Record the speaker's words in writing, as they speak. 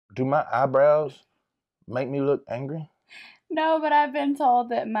Do my eyebrows make me look angry? No, but I've been told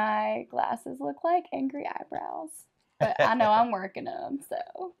that my glasses look like angry eyebrows. But I know I'm working them,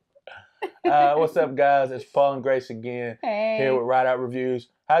 so. What's up, guys? It's Paul and Grace again here with Hey. Rideout Reviews.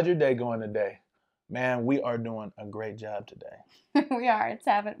 How's your day going today? Man, we are doing a great job today. We are.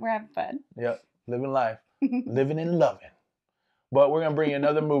 We're having fun. Yep, living life, living and loving. But we're going to bring you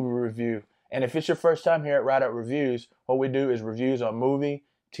another movie review. And if it's your first time here at Rideout Reviews, what we do is reviews on movie,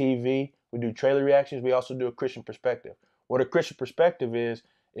 TV. We do trailer reactions. We also do a Christian perspective. What a Christian perspective is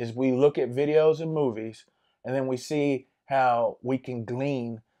we look at videos and movies, and then we see how we can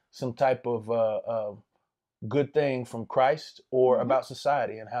glean some type of good thing from Christ or about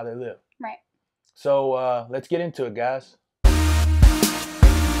society and how they live. Right. So let's get into it, guys.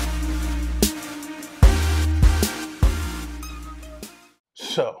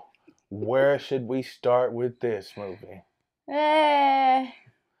 So, where should we start with this movie?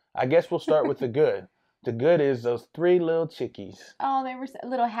 I guess we'll start with the good. The good is those 3 little chickies. Oh, they were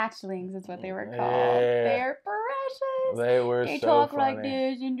little hatchlings is what they were called. Yeah. They're precious. They were They so talk funny. like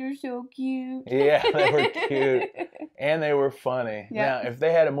this and they're so cute. Yeah, they were cute. And they were funny. Yep. Now, if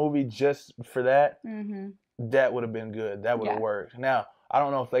they had a movie just for that, Mm-hmm. that would have been good. That would have worked. Now, I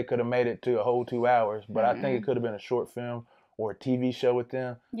don't know if they could have made it to a whole 2 hours, but I think it could have been a short film or a TV show with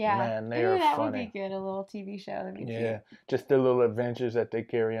them. Yeah. Man, they are that funny. would be good. A little TV show. That'd be Yeah, cute. just the little adventures that they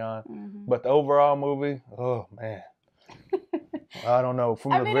carry on. Mm-hmm. But the overall movie, oh man, I don't know.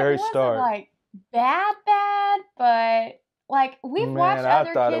 From the very it wasn't start, like bad, but like we've watched other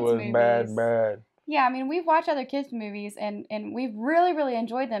I thought kids' it was movies. bad. Yeah, I mean we've watched other kids' movies and we've really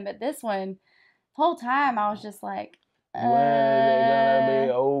enjoyed them, but this one, the whole time I was just like, when is it gonna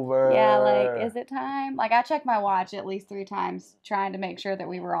be over? Yeah, like, is it time? Like, I checked my watch at least 3 times trying to make sure that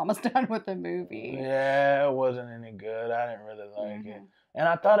we were almost done with the movie. Yeah, it wasn't any good. I didn't really like it. And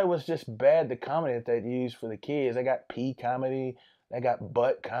I thought it was just bad, the comedy that they used for the kids. They got pee comedy. They got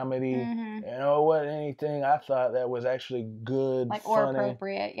butt comedy. You know, it wasn't anything I thought that was actually good, like, funny. or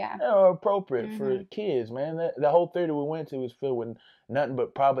appropriate, yeah. Or appropriate for kids, man. The whole theater we went to was filled with nothing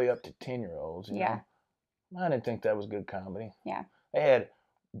but probably up to 10-year-olds, you know? I didn't think that was good comedy. Yeah. They had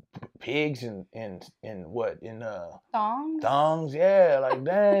pigs and Thongs? thongs, yeah. Like,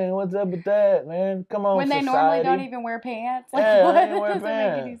 dang, what's up with that, man? Come on, when they society. normally don't even wear pants. Like, Yeah, what? they didn't wear Doesn't make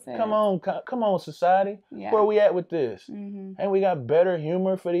any pants. sense. Come on, society. Yeah. Where we at with this? And we got better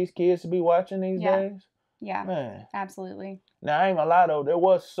humor for these kids to be watching these days. Yeah, man, absolutely. Now, I ain't gonna lie though, there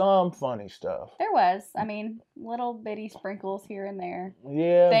was some funny stuff. There was. I mean, little bitty sprinkles here and there.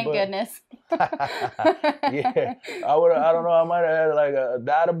 Yeah, Thank goodness. Yeah, I don't know. I might have had like a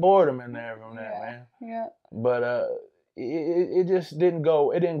dot of boredom in there from that, man. Yeah. But it just didn't go.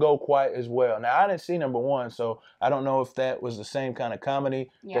 It didn't go quite as well. Now I didn't see number 1, so I don't know if that was the same kind of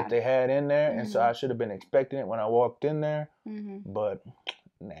comedy that they had in there, and so I should have been expecting it when I walked in there. But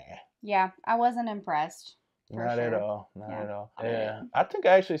nah. Yeah, I wasn't impressed. Not at all. Not at all. Yeah. I think I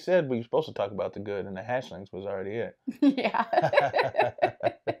actually said we were supposed to talk about the good, and the hatchlings was already it. Yeah.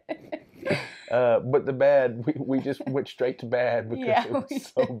 But the bad, we just went straight to bad because it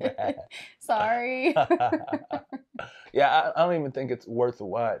was so bad. Sorry. Yeah, I don't even think it's worth a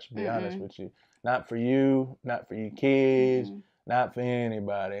watch, to be honest with you. Not for you, not for you kids, not for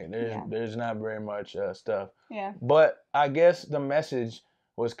anybody. There's not very much stuff. Yeah. But I guess the message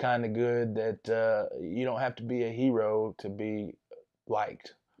was kind of good that you don't have to be a hero to be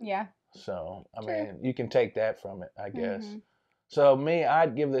liked. Yeah. So, I mean, you can take that from it, I guess. So, me,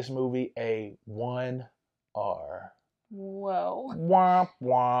 I'd give this movie a 1R. Whoa. Womp,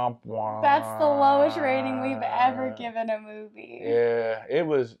 womp, womp. That's the lowest rating we've ever given a movie. Yeah, it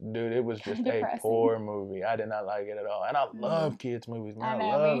was just Depressing. a poor movie. I did not like it at all. And I love kids' movies, man. I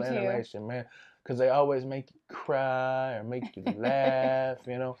love animation, man. Because they always make you cry or make you laugh,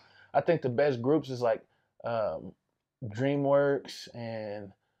 you know. I think the best groups is like DreamWorks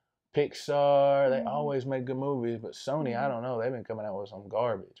and Pixar. They always make good movies, but Sony, I don't know. They've been coming out with some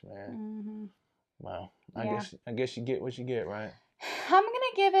garbage, man. Well, I guess you get what you get, right? I am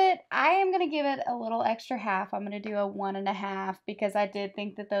gonna give it a little extra half. I'm gonna do a 1.5 because I did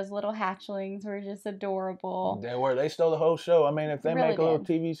think that those little hatchlings were just adorable. They were. They stole the whole show. I mean, if they Really make a little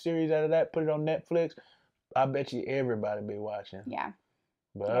did. TV series out of that, put it on Netflix, I bet you everybody be watching. Yeah.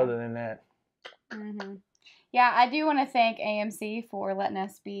 But other than that. Yeah, I do want to thank AMC for letting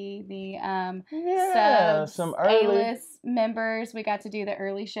us be the some early A-list members. We got to do the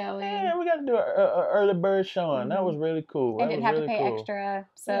early showing. Yeah, we got to do an early bird showing. That was really cool. And that didn't was have really to pay cool. extra.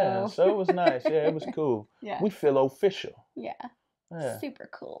 So Yeah, so it was nice. Yeah, it was cool. Yeah. We feel official. Yeah. Yeah. Super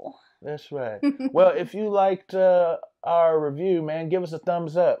cool. That's right. Well, if you liked our review, man, give us a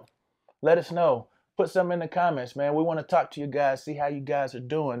thumbs up. Let us know. Put something in the comments, man. We want to talk to you guys, see how you guys are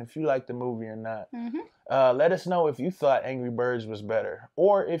doing, if you like the movie or not. Let us know if you thought Angry Birds was better,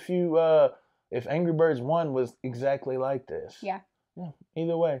 or if Angry Birds 1 was exactly like this. Yeah.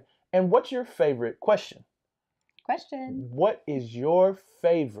 Either way. And what's your favorite question? What is your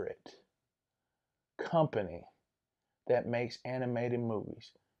favorite company that makes animated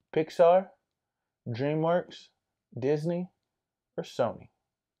movies? Pixar, DreamWorks, Disney, or Sony?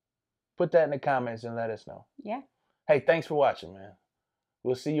 Put that in the comments and let us know. Yeah. Hey, thanks for watching, man.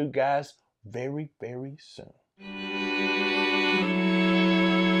 We'll see you guys very, very soon.